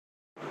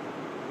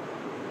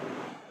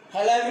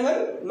Hello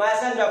everyone, my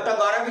self doctor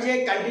Gaurav Vijay.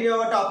 Continue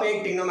our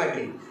topic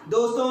trigonometry.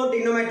 दोस्तों,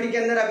 trigonometry के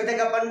अंदर अभी तक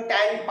अपन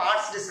 10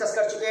 पार्ट्स डिस्कस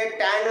कर चुके हैं,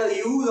 10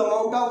 huge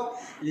amount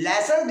of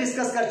lesson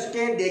discuss कर चुके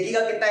हैं। देखिएगा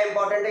कितना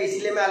इंपॉर्टेंट है,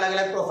 इसीलिए मैं अलग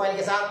अलग प्रोफाइल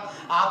के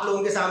साथ आप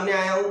लोगों के सामने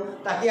आया हूं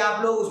ताकि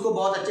आप लोग उसको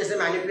बहुत अच्छे से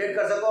मैनिपुलेट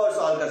कर सको और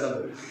सॉल्व कर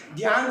सको।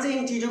 ध्यान से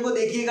इन चीजों को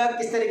देखिएगा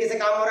किस तरीके से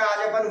काम हो रहा है।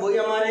 आज अपन वही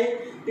हमारे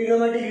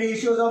trigonometric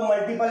ratios of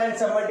multiple and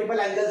सब मल्टीपल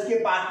एंगल्स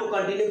के पार्ट को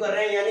कंटिन्यू कर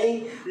रहे हैं, यानी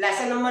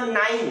लेसन नंबर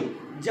 9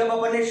 जब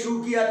अपन ने शुरू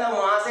किया था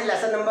वहां से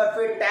लेसन नंबर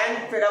फिर 10,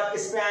 फिर अब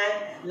किस पे आए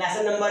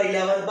लेसन नंबर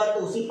 11 पर।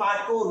 तो उसी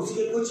पार्ट को और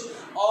उसके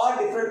कुछ और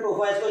डिफरेंट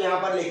प्रोफाइल्स को यहाँ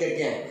पर लेकर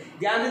के आए।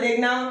 ध्यान से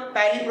देखना,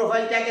 पहली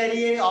प्रोफाइल क्या कह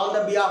रही है, on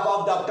the behalf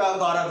of doctor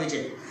Gaurav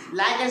Vijay.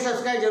 Like and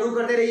subscribe जरूर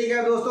करते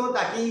रहिएगा दोस्तों,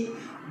 ताकि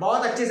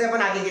बहुत अच्छे से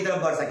अपन आगे की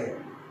तरफ बढ़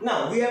सके।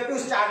 Now we have to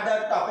start the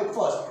topic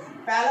first.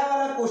 पहला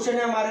वाला क्वेश्चन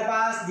है हमारे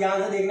पास,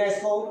 ध्यान से देखना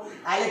इसको।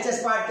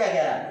 एलएचएस पार्ट क्या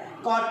कह रहा है,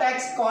 cot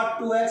x, cot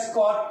 2x,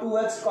 cot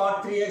 2x, cot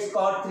 3x,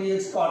 cot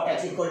 3x, cot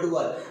x equal to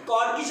 1।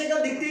 Cot की शक्ल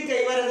दिखती है,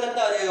 कई बार ऐसा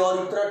लगता है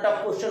और इतना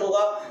टफ क्वेश्चन होगा,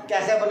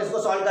 कैसे अपन इसको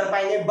सॉल्व कर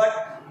पाएंगे, बट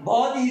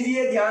बहुत इजी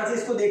है। ध्यान से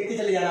इसको देखते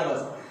चले जाना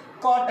बस।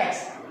 cot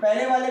x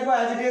पहले वाले को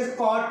as it is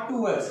cot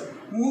 2x।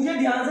 मुझे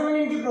ध्यान से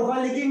मैंने इनकी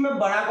प्रोफाइल लिखी, इनमें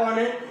बड़ा कौन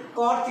है,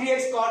 cot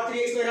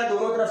 3x मेरा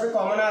दोनों तरफ से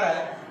कॉमन आ रहा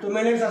है, तो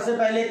मैंने सबसे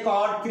पहले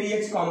cot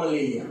 3x कॉमन ले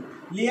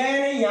लिया है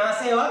नहीं, यहां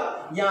से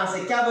और यहां से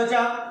क्या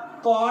बचा,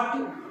 cot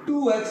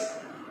 2x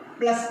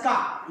प्लस का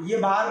ये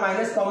बाहर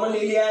माइनस कॉमन ले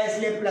लिया है,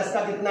 इसलिए प्लस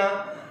का कितना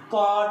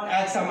cot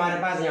x हमारे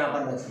पास यहाँ पर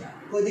बच गया।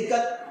 कोई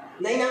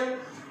दिक्कत नहीं ना,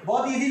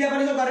 बहुत इजीली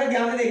अपन इसको कर रहे हैं।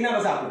 ध्यान से देखना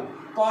बस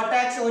आपको, cot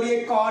x और ये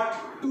cot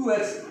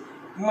 2x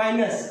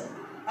माइनस,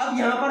 अब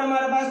यहाँ पर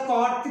हमारे पास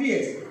cot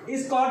 3x।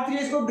 इस cot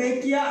 3x को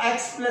ब्रेक किया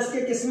x प्लस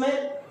के किस में,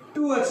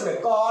 2x में,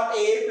 cot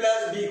a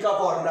प्लस b का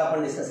फॉर्मूला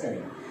अपन डिस्कस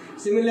करेंगे।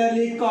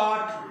 सिमिलरली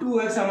cot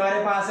 2x हमारे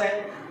पास है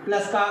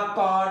प्लस का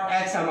cot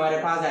x हमारे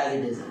पास एज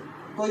इट इज है।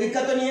 कोई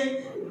दिक्कत तो नहीं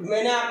है।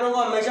 मैंने आप लोगों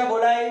को हमेशा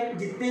बोला है,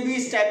 जितनी भी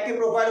इस टाइप की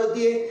प्रोफाइल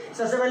होती है,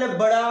 सबसे पहले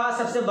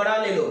सबसे बड़ा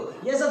ले लो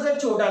या सबसे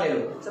छोटा ले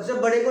लो। सबसे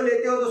बड़े को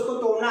लेते हो तो उसको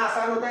तोड़ना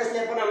आसान होता है,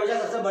 इसलिए अपन हमेशा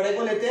सबसे बड़े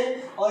को लेते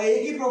हैं। और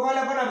एक ही प्रोफाइल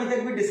अपन अभी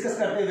तक भी डिस्कस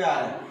करते हुए आ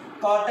रहे हैं,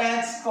 cot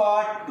x,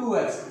 cot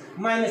 2x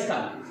minus का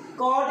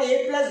cot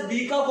a प्लस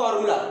b का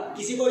फॉर्मूला।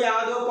 किसी को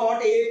याद हो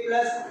cot a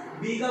प्लस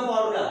b का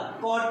formula,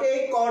 cot a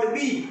cot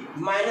b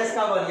minus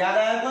का 1। याद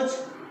आया कुछ,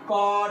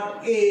 cot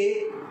a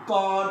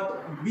cot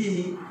b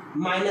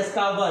minus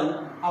का 1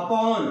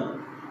 अपॉन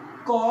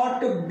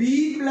cot b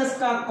प्लस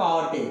का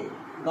cot a।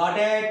 गॉट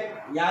इट,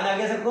 याद आ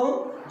गया सबको,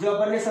 जो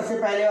अपन ने सबसे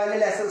पहले वाले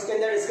लेसन के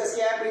अंदर डिस्कस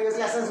किया है, प्रीवियस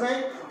लेसन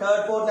में,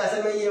 थर्ड फोर्थ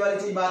लेसन में ये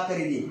वाली चीज बात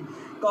करी थी।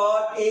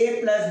 cot a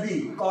plus b,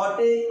 cot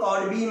a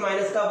cot b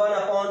minus का 1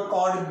 upon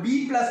cot b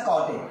plus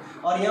cot a।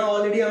 और यहाँ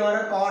ऑलरेडी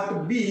हमारा cot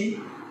b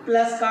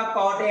प्लस का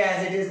cot a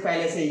as it is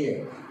पहले से ही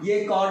है।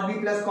 ये cot b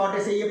plus cot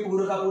a से ये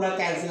पूरा का पूरा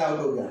कैंसिल आउट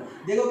हो गया।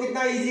 देखो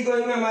कितना इजी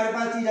गोइंग में हमारे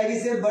पास चीज आएगी।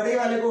 सिर्फ बड़े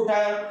वाले को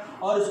उठाया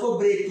और उसको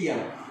ब्रेक किया,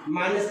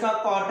 माइनस का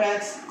cot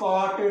x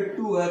cot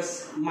 2x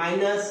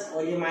minus,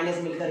 और ये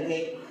माइनस मिलकर के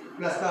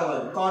प्लस का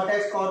 1, cot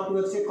x cot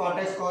 2x से cot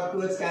x cot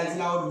 2x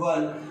cancel out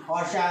 1।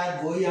 और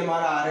शायद वही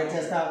हमारा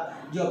RHS था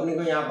जो अपने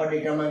को यहाँ पर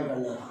डिटरमाइन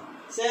करना था।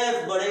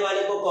 सिर्फ बड़े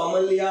वाले को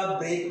कॉमन लिया,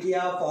 ब्रेक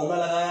किया, फॉर्मूला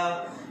लगाया,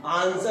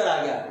 आंसर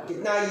आ गया।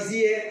 कितना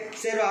इजी है,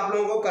 सिर्फ आप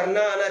लोगों को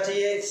करना आना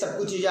चाहिए, सब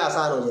कुछ चीजें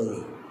आसान हो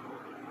जाएंगी।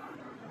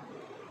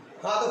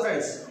 हाँ तो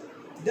फ्रेंड्स,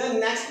 द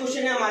नेक्स्ट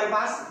क्वेश्चन है हमारे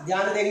पास,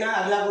 ध्यान देखना।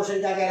 अगला क्वेश्चन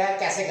क्या कह रहा है,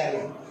 कैसे करना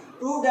है।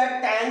 Prove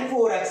that tan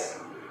 4x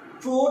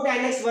 4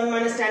 tan x 1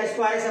 minus tan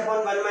square x upon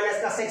 1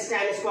 minus का 6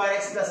 tan स्क्वायर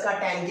x प्लस का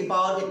tan की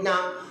पावर कितना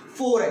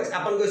 4x।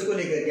 अपन को इसको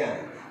लेकर के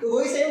आना, तो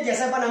वही सेम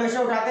जैसे अपन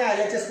हमेशा उठाते हैं,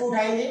 एलएचएस को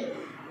उठाएंगे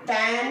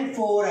tan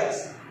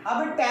 4x।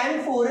 अब tan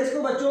 4x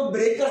को बच्चों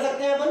ब्रेक कर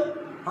सकते हैं अपन,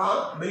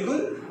 हाँ बिल्कुल।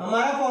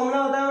 हमारा फॉर्मूला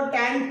होता है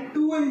tan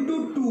 2 इंटू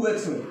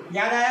 2x में।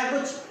 याद आया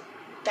कुछ,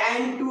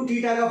 tan 2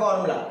 थीटा का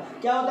फॉर्मूला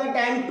क्या होता है,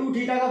 tan 2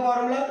 थीटा का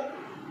formula,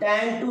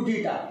 tan 2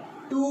 theta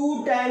 2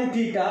 tan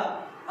theta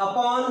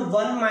upon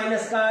 1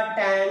 minus का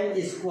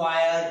tan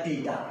स्क्वायर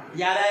थीटा।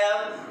 याद आया,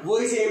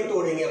 वही सेम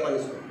तोड़ेंगे अपन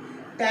इसको।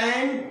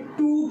 tan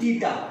 2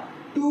 theta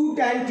 2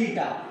 tan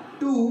theta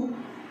 2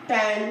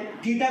 tan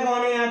theta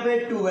कौन है यहाँ पे,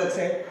 2x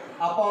है,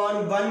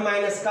 अपॉन 1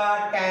 माइनस का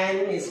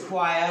tan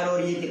स्क्वायर,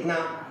 और ये कितना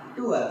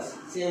 2x।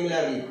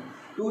 Similarly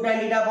 2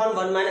 tan theta upon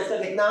 1 minus का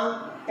कितना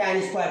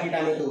tan स्क्वायर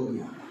थीटा में तोड़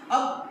दिया।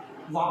 अब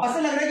वापस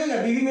से लग रहा है कि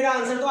अभी भी मेरा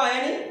आंसर तो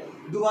आया नहीं,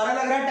 दोबारा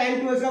लग रहा है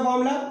tan 2x का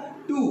फॉर्मूला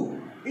 2,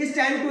 इस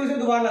tan 2 से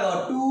दोबारा लगाओ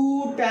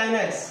 2 tan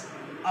x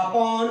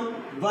अपॉन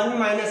 1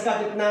 माइनस का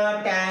कितना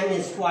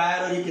tan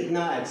स्क्वायर, और ये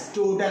कितना x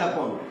total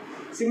upon.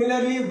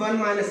 Similarly 1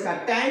 minus का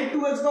tan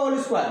 2x का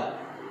whole square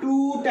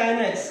 2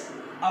 tan x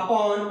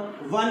upon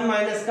 1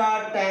 minus का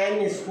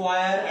tan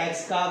स्क्वायर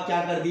x का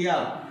क्या कर दिया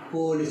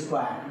होल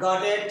स्क्वायर।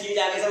 गॉट इट, चीज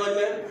आगे समझ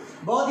में,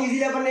 बहुत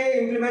इजीली अपन ने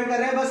इंप्लीमेंट कर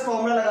रहे हैं, बस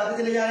फॉर्मूला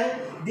लगाते चले जा रहे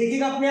हैं।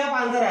 देखिएगा अपने आप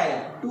आंसर आएगा,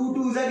 2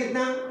 2 से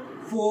कितना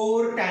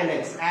 4 tan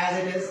x as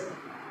it is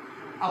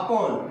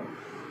upon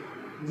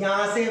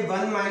यहां से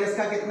 1 माइनस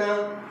का कितना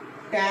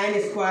tan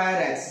square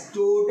x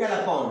total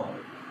upon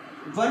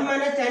 1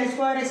 minus tan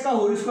square x का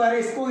होल स्क्वायर है।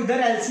 इसको इधर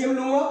एलसीएम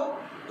लूंगा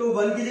तो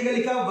 1 की जगह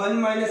लिखा 1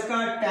 माइनस का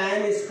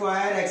tan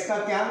स्क्वायर एक्स का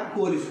क्या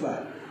होल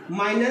स्क्वायर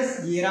माइनस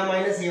ये रहा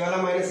माइनस ये वाला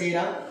माइनस ये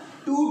रहा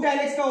 2 tan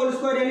x का होल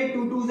स्क्वायर यानी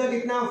 2 2 जा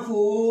कितना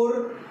 4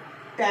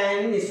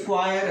 tan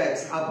square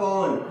x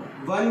upon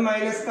 1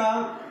 minus का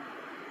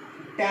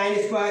tan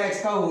स्क्वायर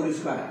एक्स का होल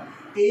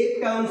स्क्वायर। एक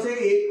टर्म से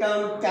एक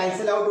टर्म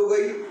कैंसिल आउट हो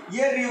गई,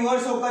 ये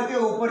रिवर्स होकर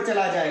के ऊपर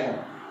चला जाएगा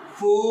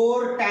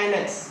 4 tan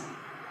x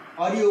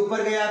और ये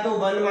ऊपर गया तो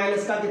 1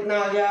 माइनस का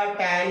कितना आ गया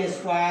tan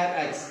square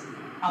x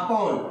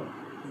upon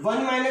 1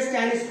 minus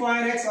tan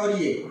square x और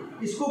ये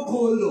इसको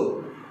खोल दो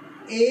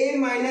a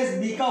माइनस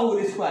बी का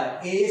होल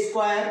स्क्वायर ए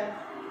स्क्वायर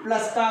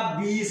प्लस का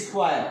बी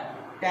स्क्वायर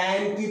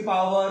tan की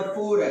पावर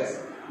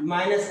 4x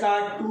माइनस का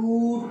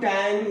 2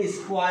 tan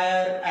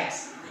स्क्वायर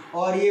एक्स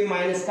और ये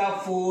माइनस का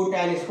 4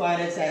 tan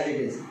square x as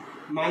it is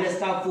minus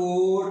का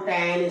 4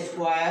 tan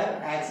square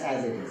x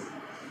as it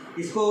is.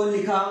 इसको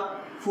लिखा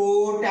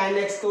 4 tan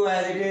x तो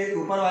एज इट इज,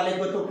 ऊपर वाले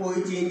को तो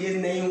कोई चेंजेस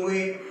नहीं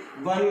हुए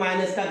 1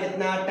 माइनस का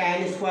कितना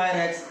tan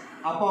square x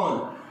upon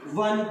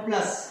 1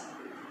 plus,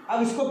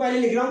 अब इसको पहले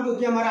लिख रहा हूँ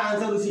क्योंकि हमारा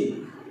आंसर उसी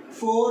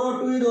 4 और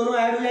 2 दोनों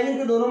ऐड हो जाएंगे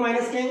तो दोनों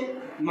माइनस के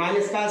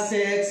माइनस का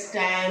 6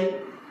 tan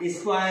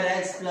स्क्वायर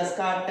एक्स प्लस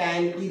का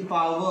tan की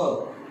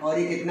पावर और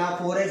ये कितना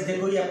 4x।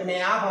 देखो ये अपने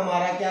आप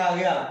हमारा क्या आ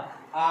गया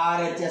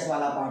RHS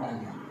वाला पार्ट आ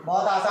गया,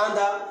 बहुत आसान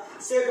था,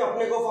 सिर्फ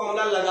अपने को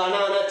फॉर्मूला लगाना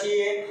आना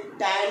चाहिए।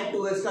 tan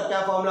 2x का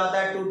क्या फॉर्मूला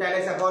आता है 2 tan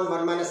x अपॉन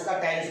 1 माइनस का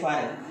tan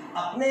स्क्वायर एक्स,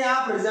 अपने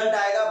आप रिजल्ट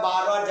आएगा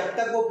बार बार, जब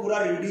तक वो पूरा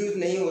रिड्यूस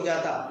नहीं हो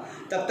जाता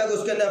तब तक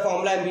उसके अंदर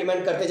फॉर्मूला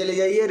इंप्लीमेंट करते चले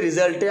जाइए,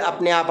 रिजल्ट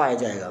अपने आप आ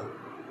जाएगा।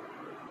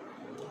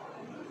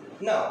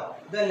 नाउ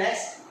द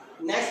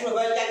नेक्स्ट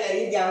प्रोफाइल क्या कह रही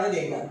है ध्यान से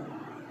देखना।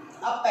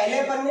 अब पहले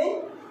अपन ने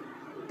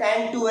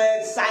tan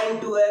 2x sin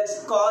 2x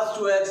cos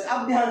 2x,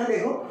 अब ध्यान से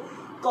देखो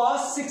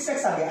cos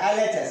 6x आ गया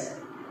LHS,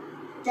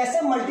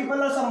 कैसे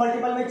मल्टीपल और सब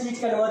मल्टीपल में चीज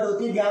कन्वर्ट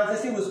होती है ध्यान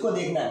से सिर्फ उसको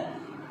देखना है।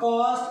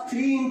 cos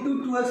 3 into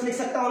 2x लिख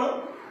सकता हूँ ना,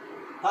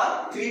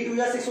 हाँ 3 2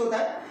 या 6 होता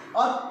है,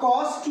 और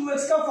cos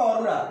 2x का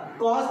formula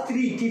cos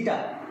 3 theta,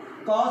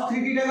 cos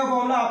 3 theta का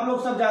फॉर्मूला आप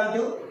लोग सब जानते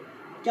हो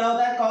क्या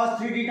होता है।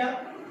 cos 3 theta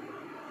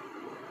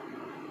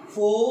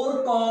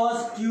 4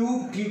 cos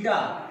cube theta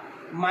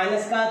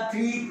minus का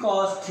 3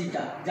 cos थीटा,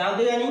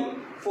 जानते हो यानी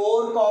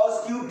 4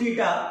 cos क्यूब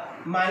थीटा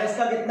माइनस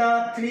का कितना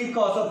 3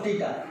 cos ऑफ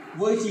थीटा,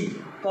 वही चीज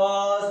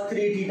cos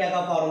 3 थीटा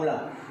का formula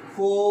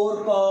 4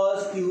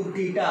 cos cube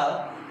theta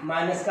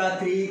minus का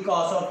 3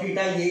 cos ऑफ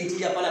थीटा, यही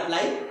चीज अपन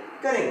अप्लाई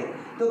करेंगे।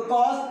 तो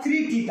cos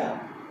 3 थीटा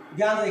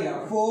ध्यान से देखना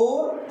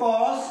 4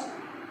 cos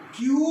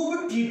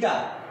क्यूब थीटा,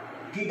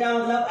 थीटा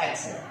मतलब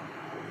x है,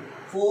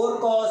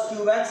 4 cos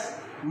क्यूब x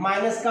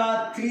माइनस का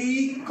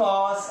 3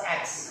 cos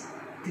x,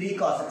 3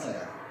 cos x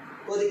लगा,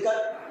 कोई दिक्कत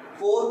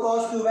 4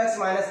 cos क्यूब x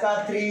माइनस का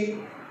 3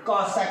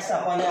 cos x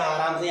अपन ने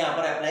आराम से यहाँ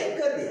पर अप्लाई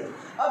कर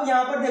दिया। अब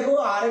यहाँ पर देखो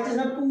RHS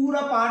में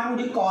पूरा पार्ट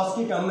मुझे cos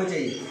की टर्म में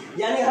चाहिए,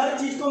 यानी हर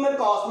चीज को मैं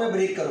cos में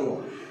ब्रेक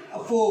करूंगा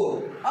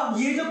 4। अब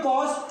ये जो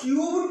cos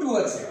क्यूब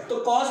 2x है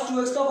तो cos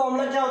 2x का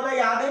फॉर्मूला क्या होता है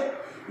याद है,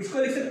 इसको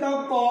लिख सकता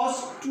हूँ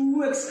cos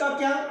 2x का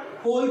क्या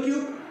होल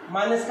क्यूब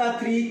माइनस का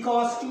 3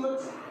 cos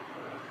 2x,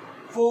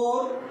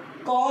 4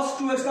 cos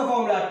 2x का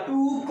formula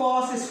 2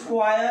 cos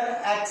square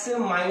x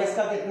minus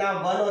का कितना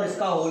 1 और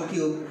इसका होल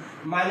क्यूब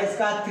माइनस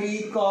का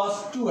 3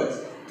 cos 2x,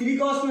 3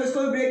 cos 2x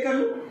को भी ब्रेक कर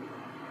लूं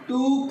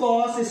 2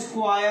 cos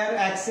स्क्वायर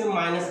x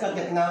माइनस का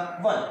कितना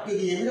 1,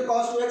 क्योंकि ये भी तो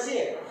cos 2x ही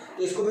है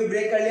तो इसको भी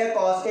ब्रेक कर लिया।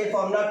 cos के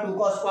formula 2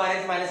 cos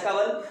square x minus का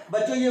 1,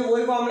 बच्चों ये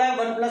वही फॉर्मूला है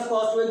 1 प्लस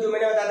cos 2x जो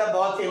मैंने बताया था,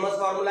 बहुत फेमस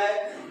फॉर्मूला है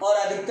और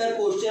अधिकतर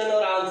क्वेश्चन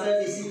और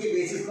आंसर इसी के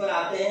बेसिस पर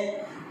आते हैं,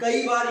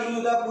 कई बार यूज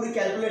होता है, पूरी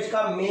कैलकुलेशन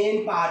का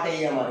मेन पार्ट है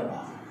ये हमारे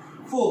पास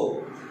 4।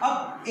 अब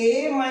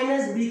a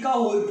माइनस बी का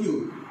होल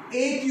क्यूब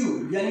a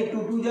क्यूब यानी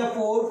 2 2 जा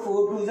 4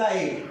 4 2 जा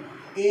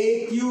 8 a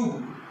क्यूब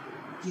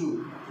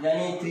क्यूब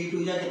यानी 3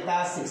 2 जा कितना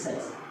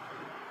 6x,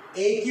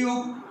 a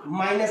क्यूब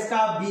माइनस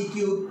का b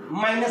क्यूब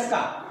माइनस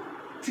का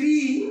 3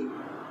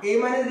 a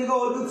माइनस बी का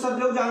होल क्यूब सब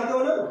लोग जानते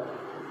हो ना,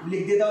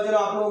 लिख देता हूँ चलो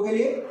आप लोगों के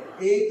लिए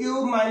a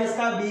क्यूब माइनस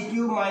का b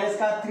क्यूब माइनस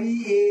का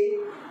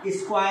 3a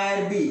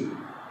स्क्वायर b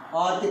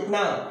और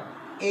कितना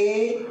a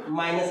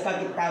माइनस का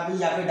कितना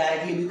भी, या फिर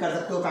डायरेक्टली भी कर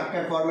सकते हो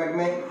फैक्टर फॉर्मेट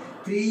में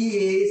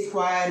 3a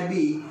स्क्वायर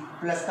b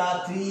प्लस का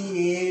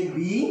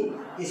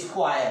 3ab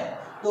स्क्वायर।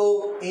 तो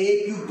a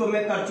क्यूब तो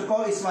मैं कर चुका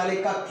हूँ, इस वाले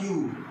का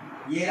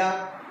क्यूब ये रहा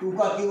 2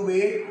 का क्यूब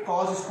 8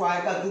 cos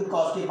स्क्वायर का क्यूब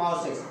cos की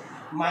पावर 6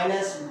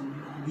 माइनस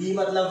b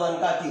मतलब 1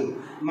 का क्यूब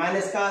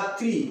माइनस का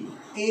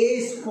 3a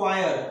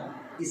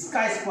स्क्वायर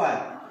इसका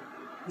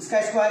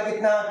स्क्वायर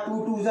कितना 2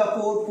 2 जा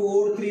 4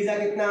 4 3 जा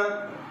कितना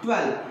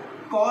 12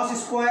 cos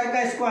स्क्वायर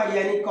का स्क्वायर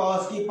यानी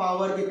cos की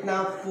पावर कितना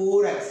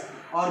 4x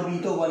और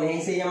b तो 1 है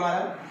ही सही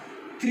हमारा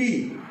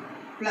 3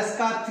 प्लस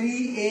का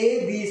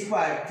 3ab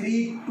स्क्वायर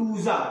 3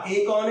 2 जा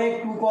a कौन है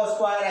 2 cos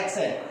स्क्वायर x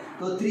है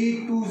तो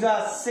 3 2 जा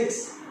 6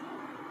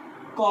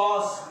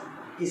 cos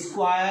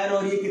स्क्वायर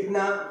और ये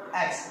कितना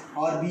x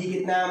और b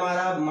कितना है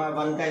हमारा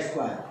 1 का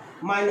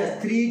स्क्वायर माइनस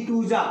 3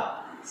 2 जा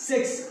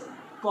 6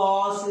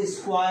 cos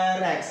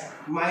स्क्वायर x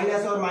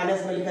माइनस और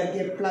माइनस मिलकर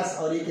के प्लस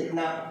और ये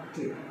कितना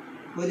 3,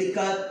 कोई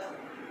दिक्कत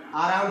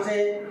आराम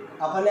से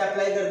अपन ने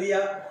अप्लाई कर दिया।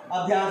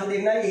 अब ध्यान से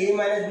देखना, a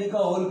माइनस बी का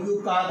होल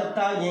क्यूब कहाँ तक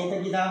था, यहीं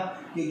तक ही था,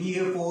 क्योंकि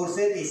ये 4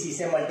 से इसी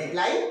से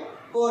मल्टीप्लाई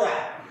हो रहा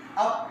है।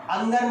 अब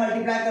अंदर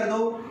मल्टीप्लाई कर दो,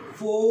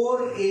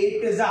 4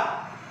 8 जा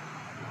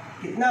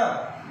कितना,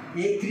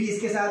 एक 3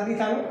 इसके साथ भी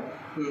था ना,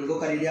 वो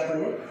कर लिया अपन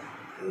ने।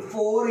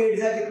 4 8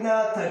 जा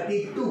कितना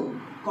 32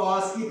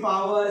 कॉस की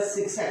पावर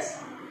 6x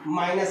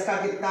माइनस का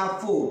कितना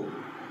 4,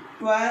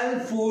 12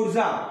 4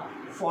 जा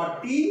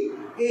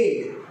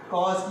 48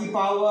 कॉस की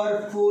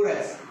पावर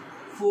 4x,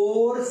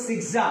 4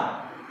 6 जा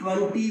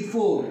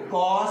 24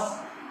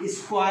 कॉस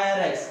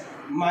स्क्वायर x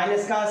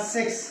माइनस का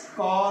 6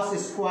 कॉस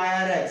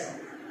स्क्वायर x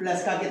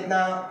प्लस का कितना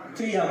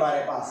 3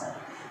 हमारे पास है।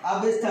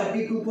 अब इस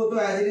 32 को तो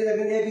एज इट इज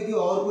रखने दिया, क्योंकि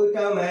और कोई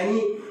टर्म है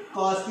नहीं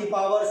कॉस की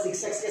पावर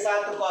 6x के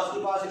साथ, तो कॉस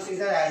की पावर 6 के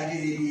साथ एज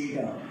इट इज ये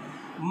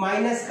टर्म,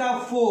 माइनस का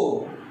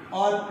 4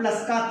 और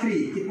प्लस का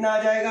 3 कितना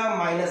आ जाएगा,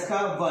 माइनस का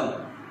 1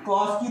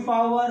 कॉस की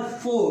पावर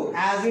 4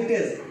 एज इट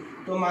इज,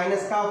 तो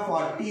माइनस का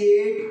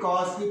 48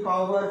 कॉस की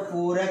power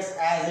 4x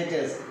as it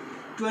is.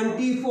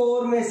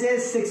 24 में से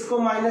 6 को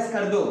माइनस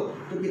कर दो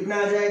तो कितना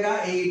आ जाएगा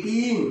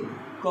 18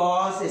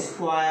 कॉस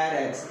स्क्वायर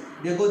x।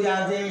 देखो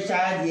ध्यान से,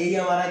 शायद यही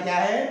हमारा क्या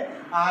है,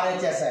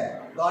 RHS है।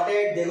 Got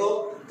it. देखो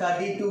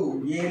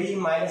 32 ये भी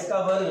माइनस का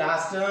 1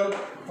 लास्ट टर्म,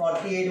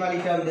 48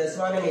 वाली term this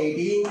one and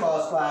 18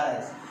 cos square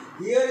x।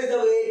 Here is the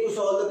way to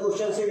solve the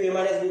question से a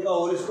माइनस बी का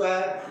होल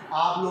स्क्वायर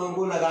आप लोगों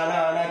को लगाना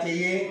आना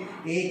चाहिए।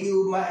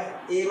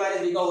 a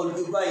माइनस बी का होल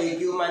क्यूब का a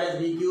cube minus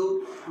b cube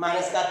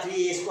minus का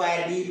 3a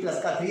स्क्वायर b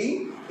प्लस का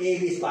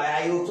 3ab स्क्वायर।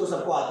 आई होप तो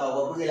सबको आता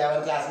होगा क्योंकि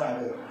 11th क्लास में आ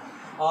गए।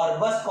 और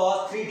बस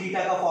cos 3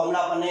 थीटा का फॉर्मूला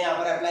अपन ने यहाँ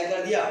पर अप्लाई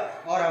कर दिया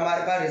और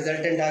हमारे पास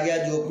रिजल्टेंट आ गया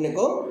जो अपने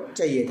को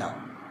चाहिए था।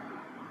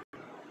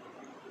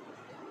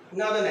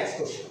 नाउ द नेक्स्ट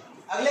क्वेश्चन,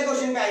 अगले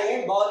क्वेश्चन पे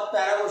आएंगे। बहुत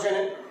प्यारा क्वेश्चन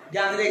है,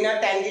 ध्यान से देखना।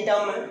 tan की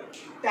टर्म में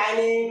tan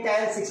a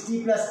tan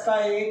 60 प्लस का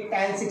a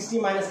tan 60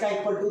 माइनस का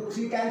इक्वल टू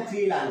 3 tan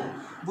 3 लाना।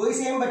 वही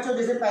सेम बच्चों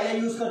जैसे पहले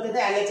यूज करते थे,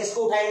 LHS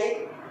को उठाएंगे।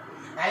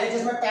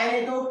 LHS में tan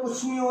a तो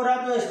कुछ नहीं हो रहा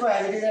तो इसको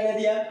एज इट इज रहने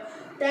दिया।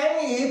 tan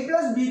a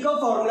प्लस b का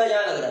फॉर्मूला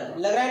यहाँ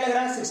लग रहा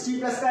है 60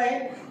 प्लस का है,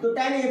 तो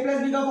tan a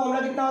प्लस b का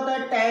फॉर्मूला कितना होता है,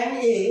 tan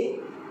a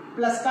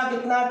प्लस का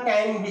कितना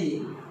tan b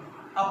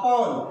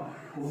अपॉन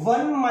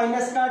 1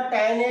 माइनस का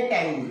tan a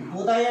tan b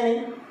होता है या नहीं,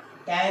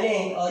 tan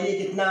a और ये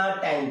कितना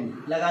tan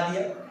b लगा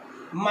दिया,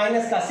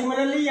 माइनस का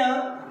सिमिलरली यहाँ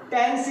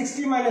tan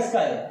 60 माइनस का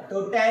है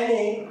तो tan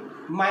a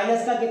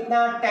माइनस का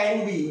कितना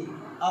tan b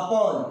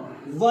अपॉन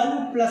 1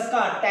 प्लस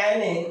का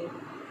tan a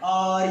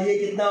और ये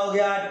कितना हो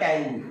गया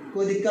tan b।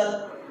 कोई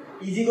दिक्कत,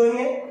 इजी गोइंग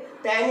है।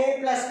 tan a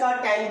प्लस का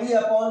tan b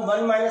अपॉन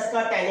 1 माइनस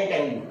का tan a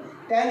tan b,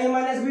 tan a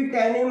minus b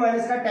tan a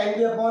minus का tan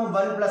b अपॉन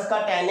 1 प्लस का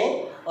tan a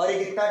और ये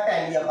कितना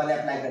tan b अपन ने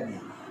अप्लाई कर दिया।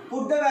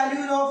 Put the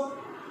values of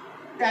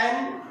tan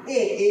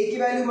a की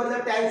वैल्यू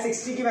मतलब tan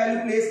 60 की वैल्यू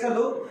प्लेस कर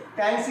दो।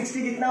 tan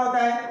 60 कितना होता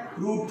है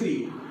 √3,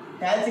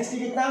 tan 60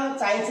 कितना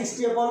sin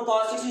 60 अपॉन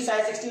cos 60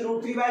 sin 60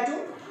 √3/2,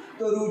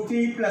 तो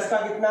 √3 प्लस का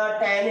कितना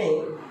tan a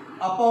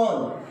अपॉन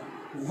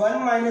 1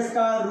 माइनस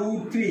का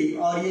 √3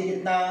 और ये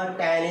कितना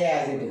tan a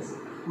as it is,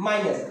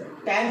 minus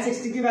tan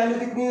 60 की वैल्यू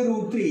कितनी है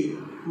 √3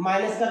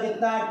 माइनस का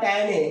कितना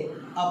tan a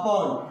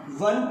अपॉन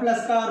 1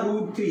 प्लस का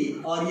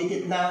 √3 और ये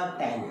कितना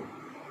tan a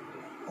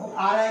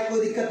आ रहा है। कोई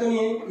दिक्कत तो नहीं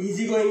है,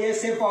 इजी गोइंग है,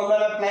 सिर्फ फॉर्मूला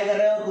अप्लाई कर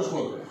रहे हैं और कुछ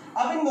नहीं।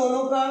 अब इन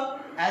दोनों का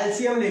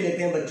एलसीएम ले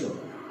लेते हैं बच्चों,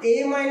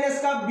 a माइनस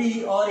का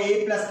b और a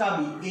प्लस का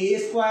b, a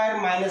स्क्वायर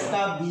माइनस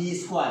का b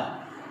स्क्वायर,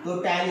 तो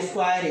tan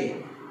स्क्वायर a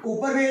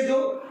ऊपर भेज दो,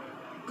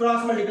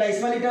 क्रॉस मल्टीप्लाई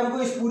इस वाली टर्म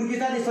को इस पूरी के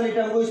साथ, इस वाली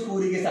टर्म को इस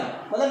पूरी के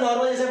साथ, मतलब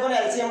नॉर्मल जैसे अपन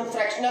एलसीएम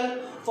फ्रैक्शनल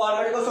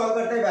फॉर्मेट को सॉल्व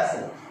करते हैं वैसे।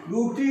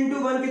 √3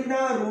 × 1 कितना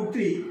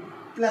 √3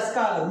 प्लस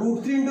का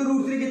 √3 ×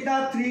 √3 कितना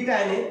 3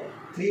 tan a,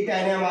 3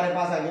 tan a हमारे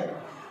पास आ गया।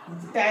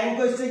 tan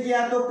को इससे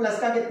किया तो प्लस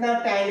का कितना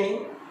tan a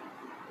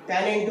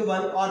 ×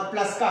 1 और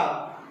प्लस का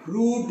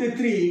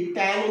 √3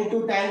 tan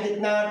 × tan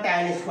कितना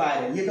tan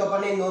स्क्वायर है। ये तो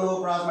अपन ने इन दोनों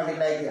को क्रॉस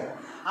मल्टीप्लाई किया।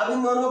 अब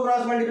इन दोनों को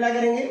क्रॉस मल्टीप्लाई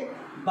करेंगे,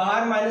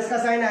 बाहर माइनस का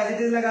साइन एज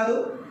इट इज लगा दो।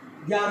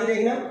 ध्यान से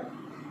देखना,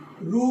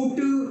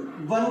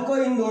 √1 को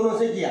इन दोनों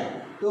से किया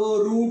तो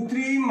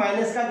 √3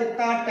 माइनस का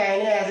कितना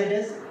tan a as it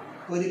is,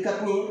 कोई दिक्कत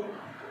नहीं,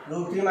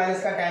 √3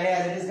 माइनस का tan a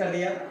as it is कर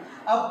दिया।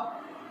 अब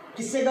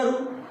किससे करूं,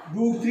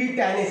 √3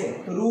 tan a से,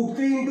 तो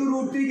 √3 ×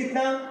 √3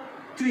 कितना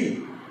 3,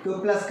 तो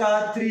प्लस का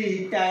 3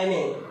 tan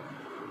a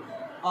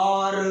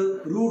और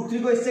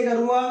 √3 को इससे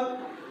करूंगा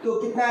तो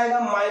कितना आएगा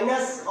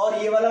माइनस और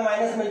ये वाला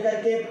माइनस मिलकर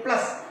के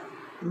प्लस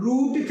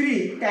 √3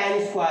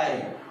 tan स्क्वायर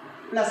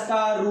प्लस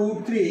का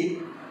 √3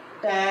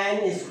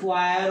 tan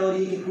स्क्वायर और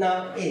ये कितना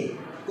a।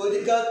 कोई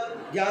दिक्कत,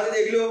 ध्यान से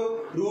देख लो,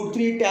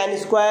 √3 tan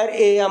स्क्वायर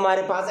a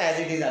हमारे पास एज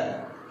इट इज आ रहा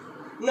है।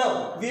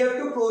 Now we have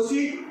to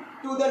proceed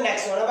to the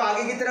next one. अब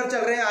आगे की तरफ चल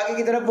रहे हैं, आगे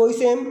की तरफ वही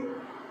सेम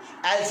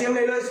एलसीएम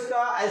ले लो,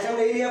 इसका एलसीएम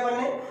ले लिया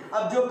अपन ने।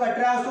 अब जो कट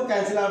रहा है उसको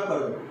कैंसिल आउट कर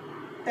दो,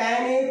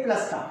 tan a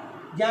प्लस का,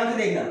 ध्यान से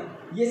देखना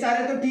ये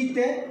सारे तो ठीक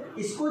थे,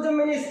 इसको जब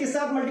मैंने इसके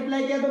साथ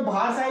मल्टीप्लाई किया तो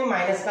बाहर साइन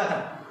माइनस का था,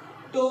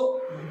 तो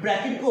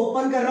ब्रैकेट को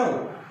ओपन कर रहा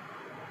हूँ,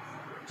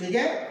 ठीक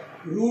है,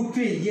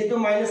 √3 ये तो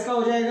माइनस का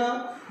हो जाएगा,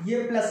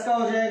 ये प्लस का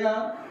हो जाएगा,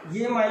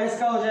 ये माइनस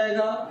का हो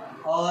जाएगा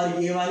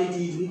और ये वाली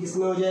चीज भी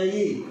किसमें हो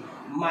जाएगी,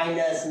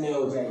 माइनस में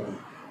हो जाएगी।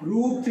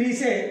 √3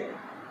 से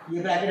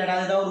ये ब्रैकेट हटा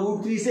देता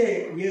हूँ, √3 से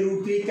ये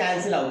 √3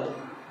 कैंसिल आउट,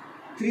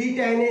 3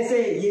 tan a से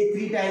ये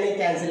 3 tan a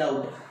cancel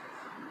out,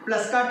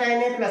 plus का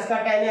tan a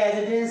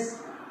as it is,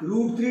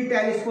 √3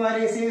 tan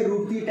square a से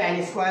 √3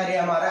 tan स्क्वायर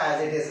a हमारा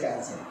एज इट इज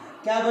कैंसिल।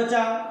 क्या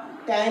बचा,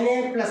 tan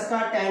a प्लस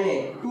का tan a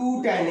 2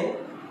 tan a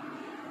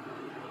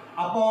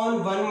upon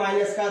 1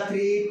 minus का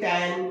 3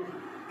 tan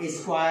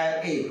square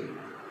a,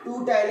 2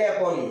 tan a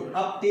upon a।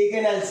 अब take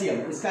an LCM,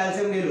 इसका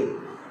LCM ले लो,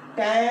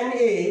 tan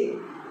a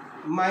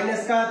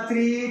minus का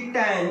 3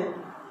 tan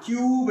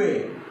क्यूब a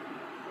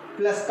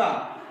प्लस का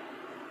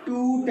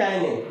 2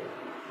 tan a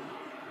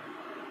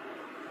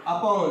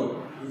upon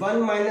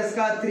 1 minus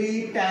का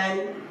 3 tan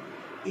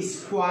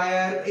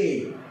square a।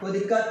 कोई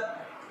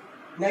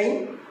दिक्कत नहीं,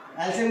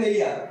 एलसीएम ले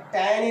लिया,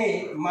 tan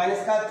a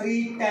माइनस का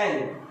 3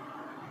 tan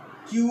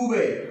cube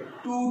a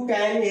 2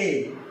 tan a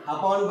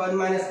upon 1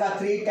 minus का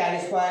 3 tan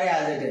square a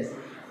as it is,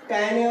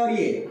 tan a और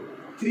ये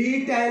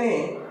 3 tan a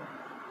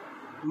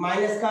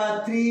माइनस का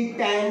 3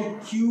 tan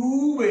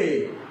cube a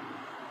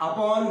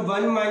upon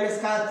 1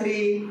 minus का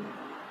 3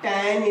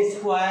 tan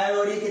स्क्वायर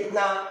और ये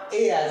कितना a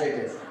एज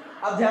इट इज।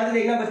 अब ध्यान से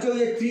देखना बच्चों,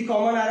 ये 3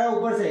 कॉमन आ रहा है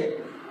ऊपर से,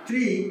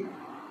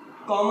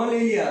 3 कॉमन ले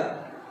लिया,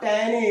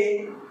 tan a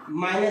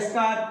माइनस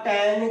का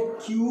tan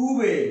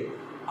cube a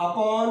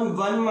upon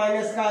 1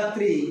 minus का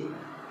 3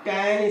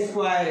 tan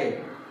square a,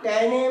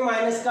 tan a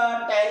minus का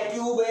tan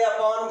cube a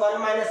upon 1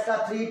 minus का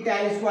 3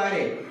 tan square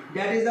a,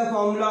 that is the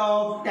formula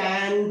of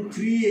tan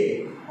 3a,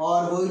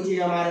 और वही चीज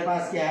हमारे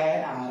पास क्या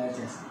है,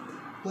 RHS।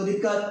 तो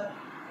दिक्कत,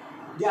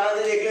 ध्यान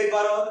से देख लो एक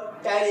बार और,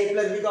 tan a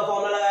प्लस b का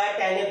फॉर्मूला लगाया,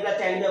 tan a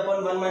plus tan b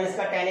upon 1 minus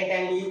का tan a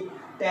tan b,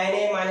 tan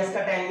a minus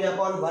का tan b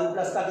अपॉन 1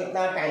 प्लस का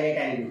कितना tan a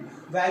tan b,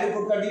 value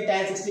put कर दी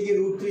tan 60 की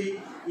 √3,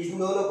 इन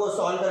दोनों को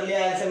सॉल्व कर लिया,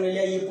 एलसीएम ले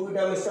लिया, ये पूरी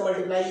टर्म इससे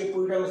मल्टीप्लाई, ये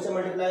पूरी टर्म इससे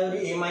मल्टीप्लाई हो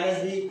रही, a माइनस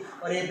बी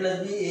और a plus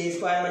B, a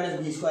square minus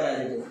B square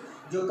as it is.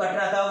 जो कट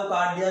रहा था वो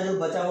काट दिया, जो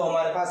बचा वो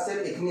हमारे पास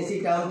सिर्फ इतनी सी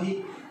टर्म थी,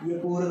 ये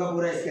पूरा का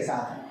पूरा इसके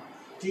साथ है,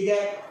 ठीक है।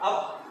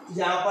 अब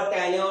यहाँ पर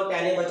tan a और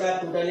tan a बचा,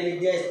 2 tan a लिख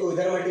दिया, इसको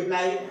इधर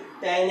मल्टीप्लाई,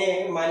 tan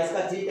a माइनस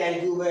का 3 tan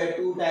क्यूब है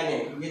 2 tan a,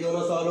 ये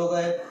दोनों सॉल्व हो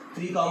गए,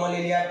 3 कॉमन ले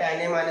लिया,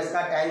 tan a माइनस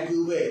का tan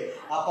क्यूब है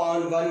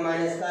अपॉन 1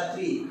 माइनस का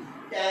 3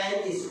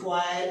 tan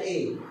स्क्वायर a,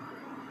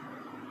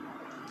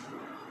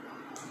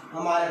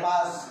 हमारे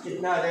पास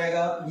कितना आ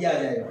जाएगा, ये आ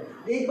जाएगा।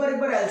 एक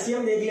बार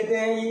एलसीएम देख लेते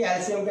हैं, ये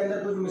एलसीएम के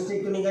अंदर कुछ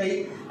मिस्टेक तो नहीं करी,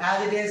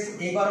 एज इट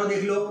इज। एक बार वो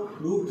देख लो,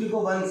 √3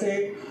 को 1 से,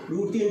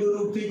 √3 ×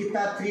 √3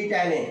 कितना 3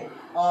 tan a,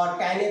 और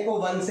tan a को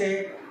 1 से,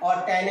 और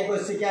tan a को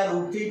इससे क्या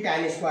 √3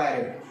 tan स्क्वायर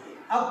है।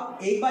 अब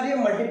एक बार ये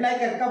मल्टीप्लाई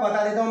करके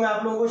बता देता हूँ मैं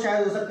आप लोगों को,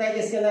 शायद हो सकता है कि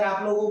इसके अंदर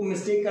आप लोगों को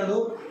मिस्टेक कर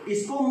दो।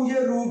 इसको मुझे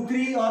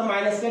 √3 और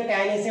माइनस के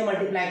tan a से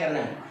मल्टीप्लाई करना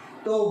है,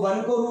 तो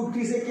 1 को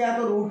 √3 से क्या,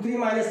 तो √3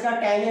 माइनस का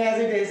tan a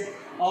as it is,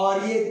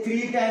 और ये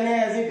 3 tan a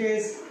as it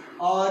is,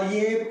 और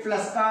ये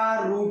प्लस का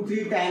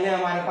 √3 tan a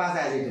हमारे पास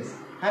एज इट इज,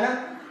 है ना।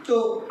 तो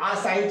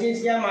साइन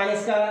चेंज किया,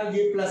 माइनस का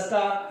ये प्लस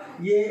का,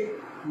 ये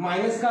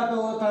माइनस का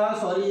तो था,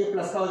 सॉरी ये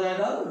प्लस का हो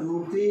जाएगा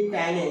 √3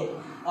 tan a,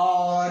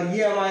 और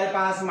ये हमारे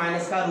पास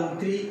माइनस का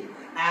 √3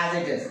 एज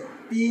इट इज।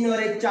 3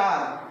 और 1 4,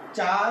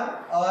 4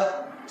 और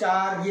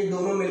 4 ये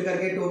दोनों मिलकर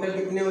के टोटल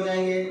कितने हो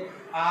जाएंगे,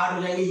 8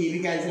 हो जाएंगे, ये भी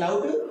कैंसिल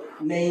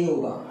आउट नहीं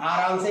होगा,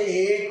 आराम से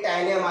 8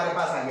 tan a हमारे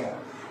पास आ गया।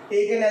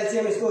 टेक एन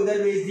एलसीएम, इसको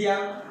इधर भेज दिया,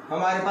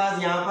 हमारे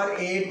पास यहाँ पर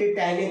 8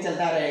 tan a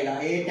चलता रहेगा,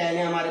 8 tan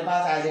a हमारे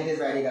पास एज इट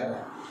इज वैरी कर रहा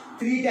है।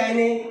 3 tan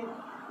a,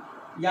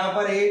 यहाँ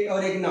पर 8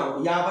 और 1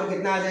 9, यहाँ पर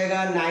कितना आ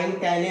जाएगा 9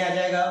 tan a आ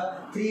जाएगा,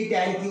 3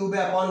 tan क्यूब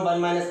है अपॉन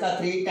 1 माइनस का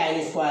 3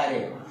 tan स्क्वायर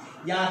है,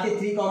 यहाँ से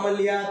 3 कॉमन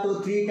लिया, तो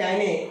 3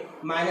 tan a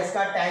माइनस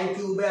का tan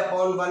क्यूब है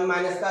अपॉन 1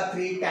 माइनस का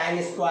 3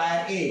 tan square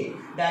a,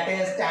 that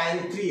is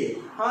tan 3a।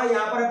 हाँ,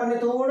 यहाँ पर अपन ने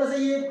थोड़ा सा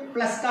ये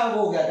प्लस का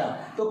वो हो गया था,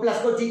 तो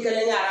प्लस को ठीक कर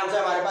लेंगे, आराम से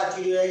हमारे पास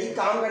चीज हो जाएगी।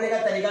 काम करने का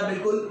तरीका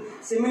बिल्कुल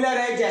सिमिलर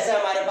है जैसे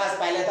हमारे पास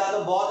पहले था,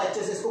 तो बहुत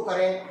अच्छे से इसको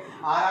करें,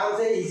 आराम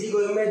से इजी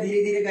गोइंग में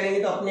धीरे धीरे करेंगे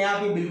तो अपने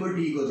आप ही बिल्कुल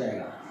ठीक हो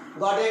जाएगा।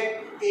 Got it.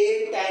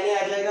 8 tan a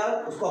आ जाएगा,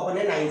 उसको अपन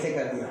ने 9 से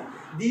कर दिया।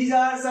 These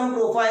are some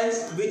profiles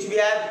which we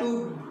have to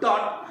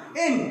taught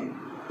in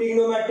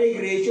trigonometric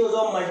ratios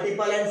of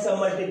multiple and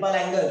submultiple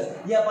angles।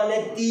 ये अपन ने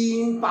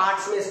 3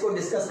 पार्ट्स में इसको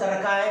डिस्कस कर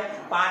रखा है,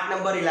 पार्ट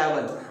नंबर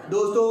 11।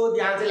 दोस्तों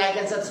ध्यान से लाइक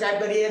एंड सब्सक्राइब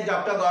करिए,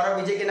 डॉक्टर गौरव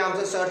विजय के नाम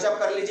से सर्च अप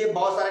कर लीजिए,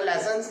 बहुत सारे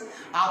लेसन्स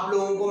आप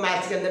लोगों को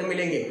मैथ्स के अंदर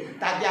मिलेंगे,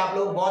 ताकि आप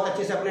लोग बहुत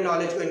अच्छे से अपने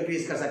नॉलेज को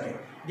इंक्रीज कर सकें।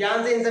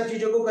 ध्यान से इन सब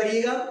चीज़ों को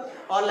करिएगा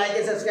और लाइक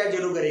एंड सब्सक्राइब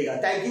जरूर करिएगा।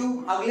 Thank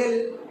you. अगले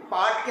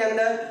पार्ट के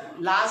अंदर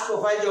लास्ट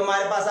प्रोफाइल जो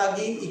हमारे पास आ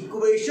गई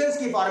इक्वेशंस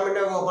की फॉर्मेट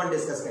में वो अपन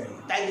डिस्कस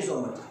करेंगे। Thank you so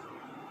much.